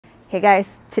Hey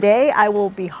guys, today I will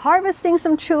be harvesting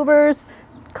some tubers,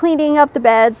 cleaning up the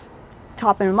beds,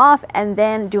 topping them off, and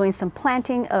then doing some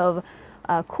planting of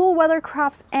cool weather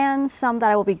crops and some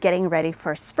that I will be getting ready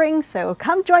for spring. So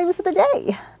come join me for the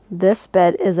day. This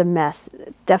bed is a mess.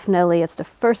 Definitely, it's the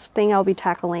first thing I'll be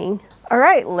tackling. All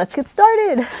right, let's get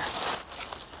started.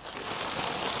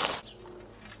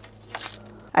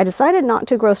 I decided not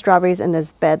to grow strawberries in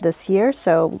this bed this year,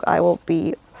 so I will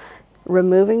be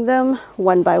removing them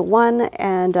one by one,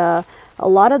 and a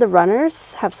lot of the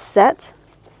runners have set,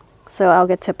 so I'll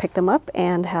get to pick them up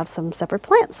and have some separate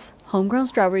plants. Homegrown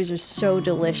strawberries are so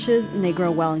delicious, and they grow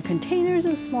well in containers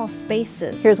and small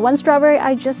spaces. Here's one strawberry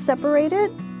I just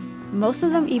separated. Most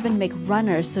of them even make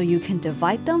runners so you can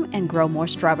divide them and grow more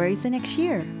strawberries the next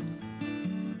year.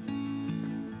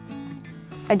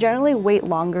 I generally wait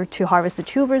longer to harvest the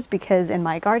tubers because in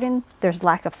my garden there's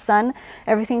lack of sun.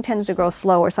 Everything tends to grow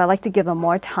slower, so I like to give them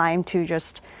more time to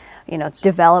just,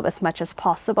 develop as much as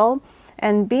possible.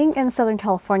 And being in Southern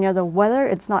California, the weather,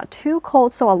 it's not too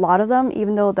cold, so a lot of them,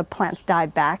 even though the plants die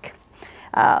back,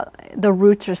 the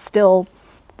roots are still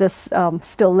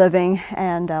living,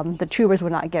 and the tubers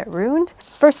would not get ruined.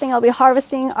 First thing I'll be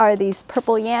harvesting are these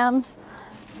purple yams.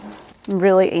 I'm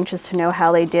really anxious to know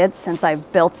how they did since I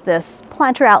built this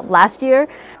planter out last year.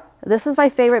 This is my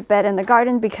favorite bed in the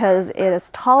garden because it is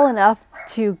tall enough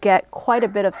to get quite a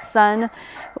bit of sun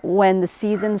when the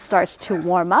season starts to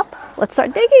warm up. Let's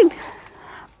start digging.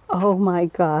 Oh my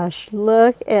gosh,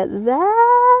 look at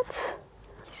that.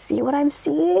 You see what I'm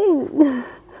seeing?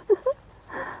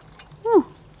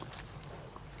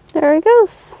 There it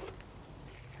goes.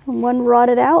 One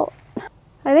rotted out.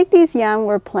 I think these yam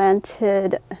were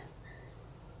planted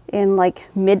in like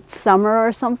midsummer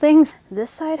or something. This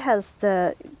side has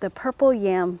the purple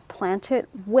yam planted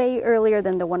way earlier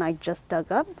than the one I just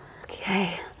dug up.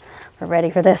 Okay, we're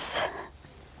ready for this.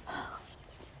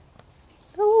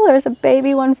 Oh, there's a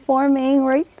baby one forming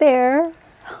right there.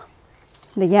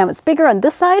 The yam is bigger on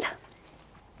this side.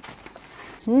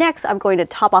 Next, I'm going to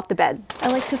top off the bed. I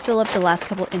like to fill up the last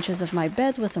couple inches of my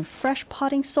beds with some fresh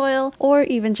potting soil or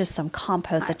even just some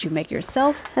compost that you make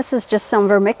yourself. This is just some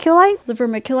vermiculite. The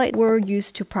vermiculite were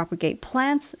used to propagate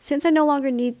plants. Since I no longer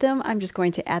need them, I'm just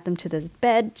going to add them to this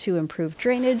bed to improve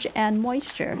drainage and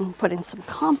moisture. Put in some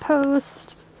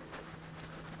compost.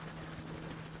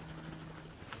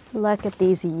 Look at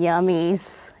these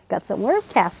yummies. Got some worm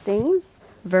castings.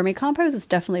 Vermicompost is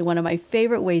definitely one of my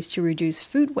favorite ways to reduce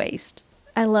food waste.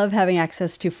 I love having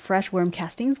access to fresh worm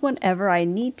castings whenever I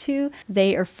need to.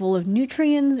 They are full of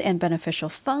nutrients and beneficial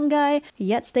fungi,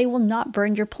 yet they will not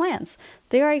burn your plants.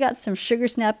 There I got some sugar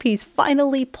snap peas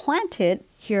finally planted.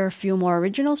 Here are a few more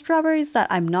original strawberries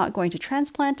that I'm not going to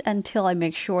transplant until I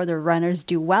make sure the runners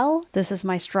do well. This is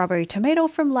my strawberry tomato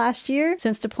from last year.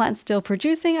 Since the plant's still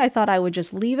producing, I thought I would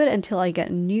just leave it until I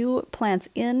get new plants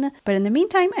in. But in the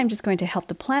meantime, I'm just going to help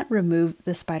the plant remove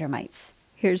the spider mites.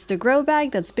 Here's the grow bag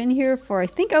that's been here for I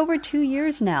think over 2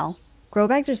 years now. Grow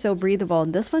bags are so breathable,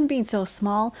 and this one being so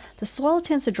small, the soil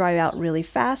tends to dry out really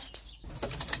fast.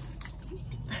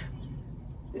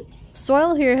 Oops.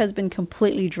 Soil here has been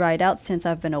completely dried out since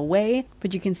I've been away,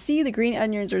 but you can see the green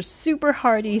onions are super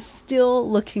hardy, still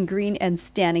looking green and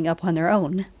standing up on their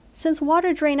own. Since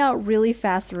water drain out really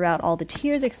fast throughout all the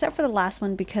tiers except for the last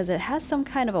one because it has some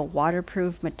kind of a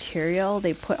waterproof material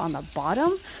they put on the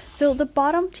bottom. So the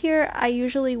bottom tier I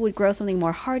usually would grow something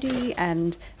more hardy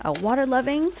and water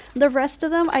loving. The rest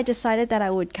of them I decided that I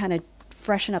would kind of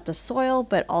freshen up the soil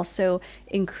but also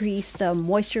increase the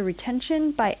moisture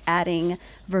retention by adding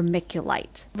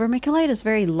vermiculite. Vermiculite is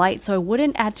very light, so I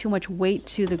wouldn't add too much weight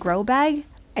to the grow bag.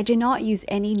 I did not use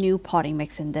any new potting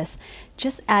mix in this,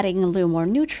 just adding a little more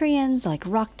nutrients like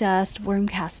rock dust, worm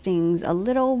castings, a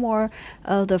little more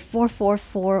of the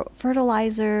 444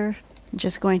 fertilizer. I'm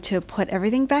just going to put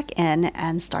everything back in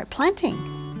and start planting.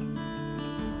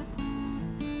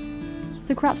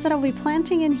 The crops that I'll be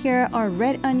planting in here are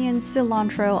red onion,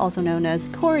 cilantro, also known as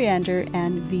coriander,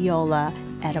 and viola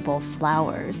edible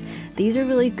flowers. These are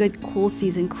really good cool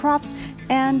season crops,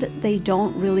 and they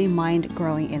don't really mind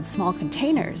growing in small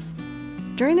containers.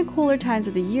 During the cooler times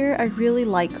of the year, I really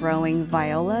like growing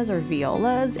violas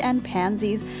and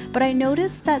pansies, but I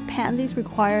noticed that pansies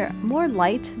require more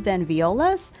light than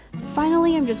violas.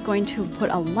 Finally, I'm just going to put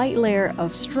a light layer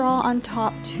of straw on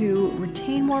top to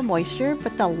retain more moisture,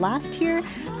 but the last tier,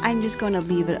 I'm just going to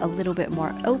leave it a little bit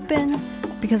more open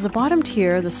because the bottom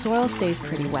tier, the soil stays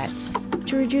pretty wet.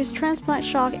 To reduce transplant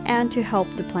shock and to help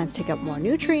the plants take up more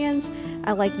nutrients,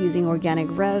 I like using Organic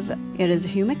REV. It is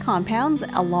humic compounds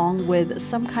along with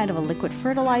some kind of a liquid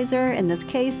fertilizer. In this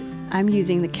case, I'm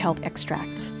using the kelp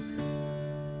extract.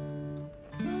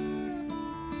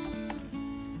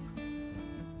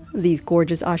 These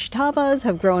gorgeous ashitavas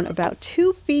have grown about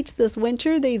 2 feet this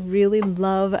winter. They really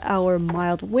love our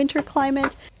mild winter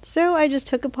climate. So I just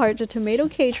took apart the tomato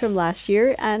cage from last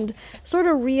year and sort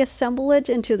of reassemble it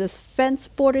into this fence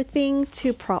border thing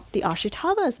to prop the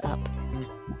ashitavas up.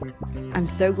 I'm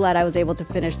so glad I was able to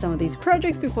finish some of these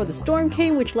projects before the storm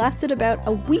came, which lasted about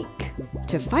a week.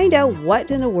 To find out what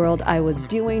in the world I was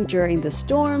doing during the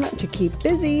storm to keep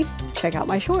busy, check out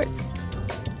my shorts.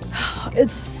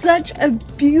 It's such a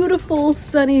beautiful,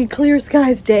 sunny, clear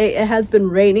skies day. It has been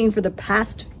raining for the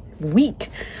past week.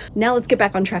 Now let's get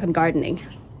back on track on gardening.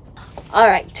 All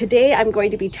right, today I'm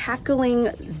going to be tackling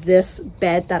this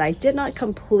bed that I did not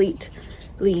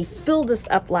completely fill this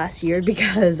up last year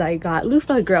because I got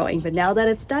loofah growing, but now that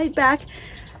it's died back,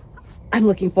 I'm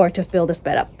looking forward to fill this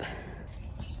bed up.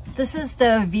 This is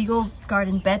the Vigo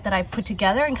garden bed that I put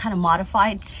together and kind of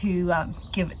modified to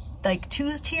give it like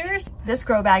 2 tiers. This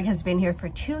grow bag has been here for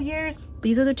 2 years.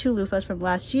 These are the 2 loofahs from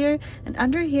last year, and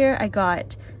under here I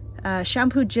got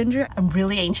shampoo ginger. I'm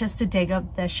really anxious to dig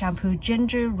up the shampoo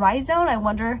ginger rhizome. I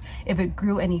wonder if it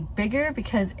grew any bigger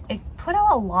because it put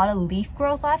out a lot of leaf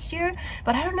growth last year,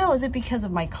 but I don't know, is it because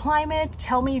of my climate?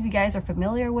 Tell me if you guys are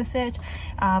familiar with it.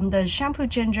 The shampoo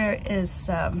ginger is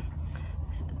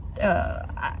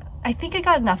I think I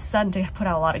got enough sun to put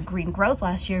out a lot of green growth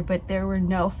last year, but there were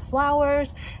no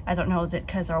flowers. I don't know, is it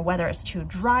because our weather is too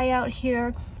dry out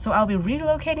here? So I'll be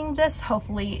relocating this.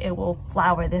 Hopefully it will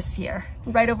flower this year.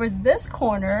 Right over this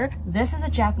corner, this is a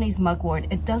Japanese mugwort.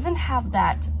 It doesn't have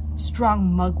that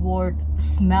strong mugwort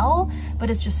smell, but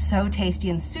it's just so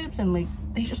tasty in soups, and like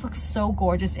they just look so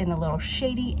gorgeous in a little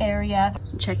shady area.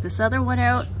 Check this other one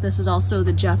out. This is also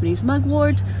the Japanese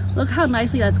mugwort. Look how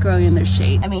nicely that's growing in their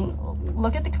shade. I mean,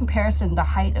 look at the comparison, the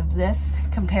height of this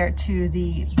compared to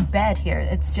the bed here.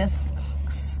 It's just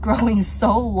growing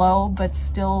so low, but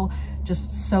still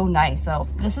just so nice. So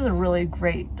this is a really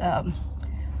great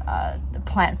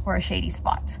plant for a shady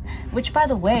spot. Which, by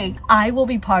the way, I will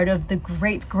be part of the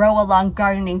great Grow Along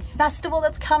Gardening Festival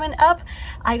that's coming up.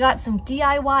 I got some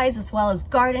DIYs as well as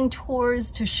garden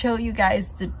tours to show you guys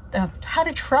how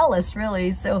to trellis,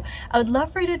 really. So I would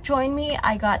love for you to join me.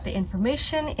 I got the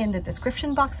information in the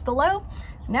description box below.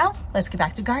 Now, let's get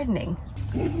back to gardening.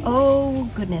 Oh,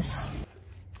 goodness.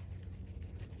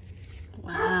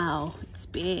 Wow, it's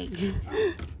big.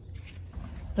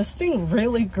 This thing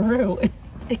really grew.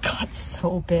 It got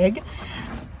so big.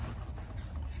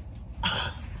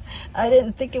 I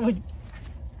didn't think it would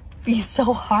be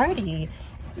so hardy.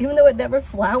 Even though it never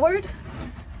flowered,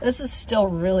 this is still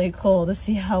really cool to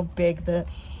see how big the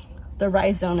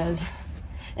rhizome is.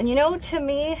 And you know, to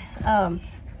me,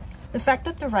 the fact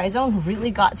that the rhizome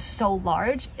really got so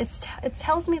large, it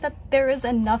tells me that there is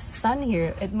enough sun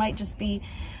here. It might just be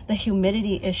the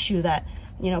humidity issue that,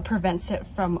 you know, prevents it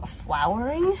from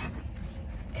flowering.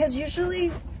 Because usually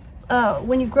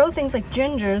when you grow things like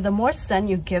ginger, the more sun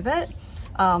you give it,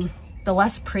 the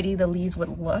less pretty the leaves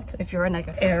would look if you're in like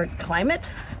an arid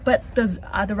climate. But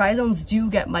the rhizomes do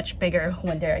get much bigger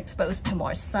when they're exposed to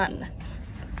more sun.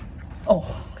 Oh,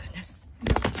 goodness.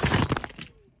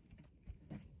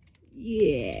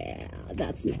 Yeah,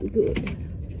 that's not good.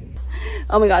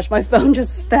 Oh my gosh, my phone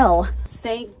just fell.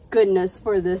 Thank goodness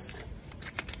for this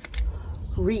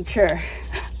reacher.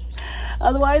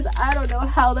 Otherwise, I don't know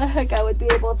how the heck I would be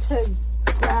able to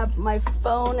grab my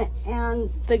phone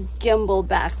and the gimbal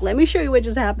back. Let me show you what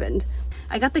just happened.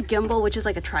 I got the gimbal, which is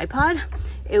like a tripod.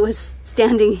 It was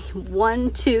standing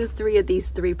 1, 2, 3 of these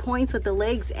 3 points with the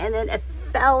legs, and then it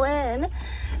fell in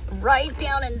right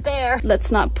down in there. Let's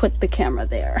not put the camera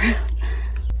there.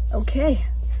 Okay,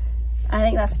 I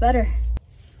think that's better.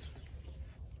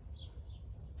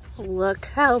 Look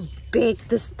how big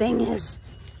this thing is.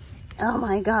 Oh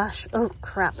my gosh. Oh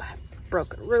crap.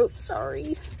 Broken rope,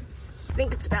 sorry. I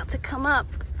think it's about to come up.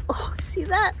 Oh, see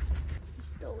that?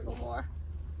 Still a little more.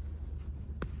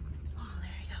 Oh,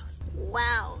 there he goes.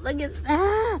 Wow, look at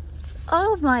that.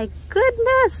 Oh my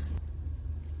goodness.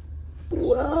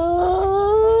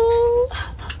 Whoa.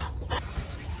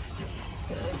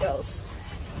 There he goes.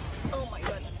 Oh my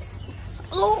goodness.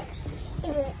 Oh.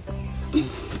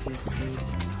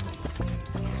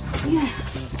 Yeah.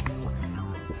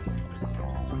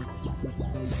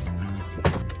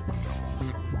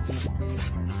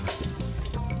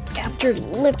 After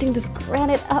lifting this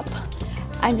granite up,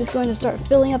 I'm just going to start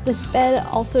filling up this bed,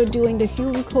 also doing the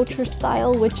humiculture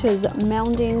style, which is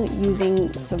mounding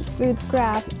using some food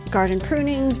scrap, garden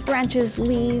prunings, branches,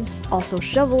 leaves, also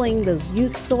shoveling those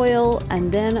used soil,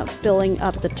 and then filling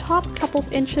up the top couple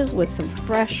of inches with some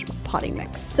fresh potting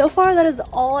mix. So far, that is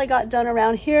all I got done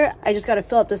around here. I just got to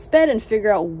fill up this bed and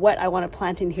figure out what I want to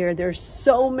plant in here. There's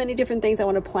so many different things I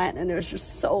want to plant and there's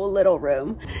just so little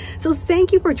room. So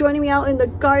thank you for joining me out in the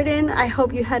garden. I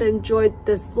hope you had enjoyed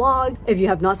this vlog. If you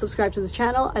have not subscribed to this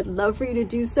channel, I'd love for you to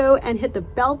do so and hit the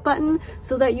bell button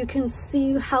so that you can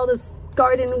see how this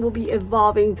garden will be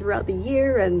evolving throughout the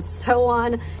year and so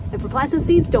on. And for plants and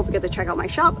seeds, don't forget to check out my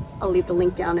shop. I'll leave the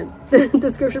link down in the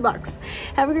description box.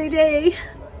 Have a great day.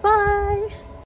 Bye.